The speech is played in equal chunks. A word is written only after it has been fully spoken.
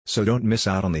So don't miss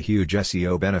out on the huge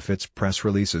SEO benefits press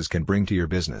releases can bring to your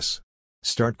business.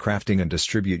 Start crafting and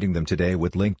distributing them today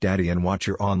with LinkDaddy and watch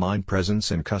your online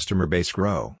presence and customer base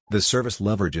grow. The service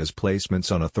leverages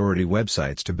placements on authority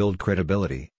websites to build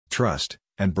credibility, trust,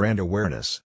 and brand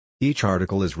awareness. Each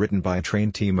article is written by a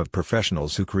trained team of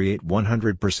professionals who create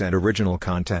 100% original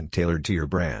content tailored to your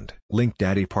brand.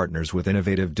 LinkDaddy partners with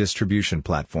innovative distribution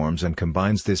platforms and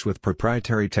combines this with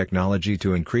proprietary technology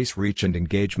to increase reach and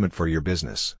engagement for your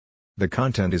business. The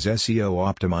content is SEO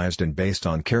optimized and based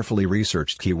on carefully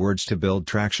researched keywords to build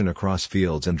traction across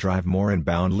fields and drive more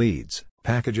inbound leads.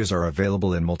 Packages are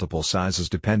available in multiple sizes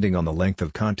depending on the length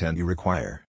of content you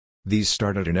require. These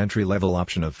start at an entry-level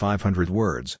option of 500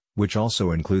 words, which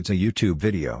also includes a YouTube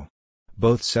video.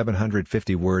 Both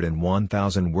 750-word and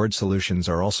 1,000-word solutions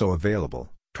are also available,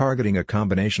 targeting a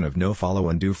combination of no-follow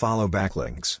and do-follow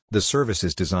backlinks. The service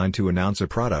is designed to announce a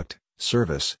product,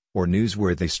 service, or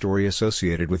newsworthy story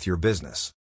associated with your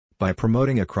business. By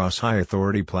promoting across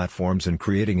high-authority platforms and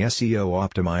creating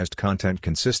SEO-optimized content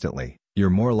consistently, you're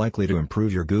more likely to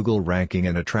improve your Google ranking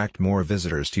and attract more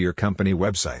visitors to your company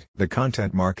website. The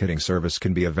content marketing service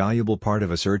can be a valuable part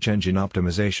of a search engine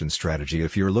optimization strategy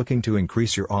if you're looking to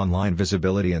increase your online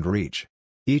visibility and reach.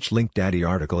 Each LinkDaddy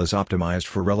article is optimized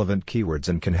for relevant keywords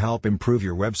and can help improve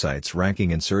your website's ranking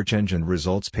in search engine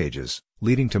results pages,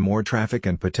 leading to more traffic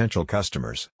and potential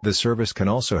customers. The service can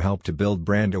also help to build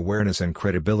brand awareness and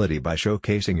credibility by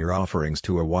showcasing your offerings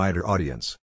to a wider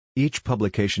audience. Each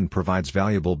publication provides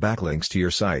valuable backlinks to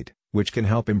your site, which can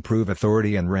help improve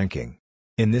authority and ranking.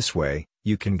 In this way,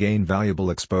 you can gain valuable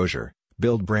exposure,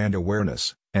 build brand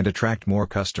awareness, and attract more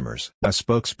customers. A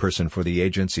spokesperson for the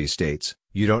agency states,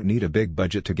 "You don't need a big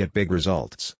budget to get big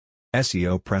results."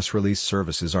 SEO press release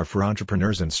services are for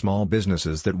entrepreneurs and small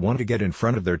businesses that want to get in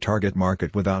front of their target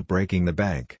market without breaking the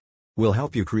bank. We'll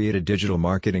help you create a digital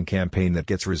marketing campaign that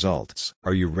gets results.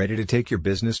 Are you ready to take your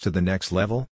business to the next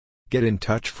level? Get in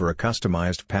touch for a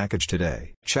customized package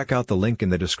today. Check out the link in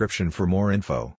the description for more info.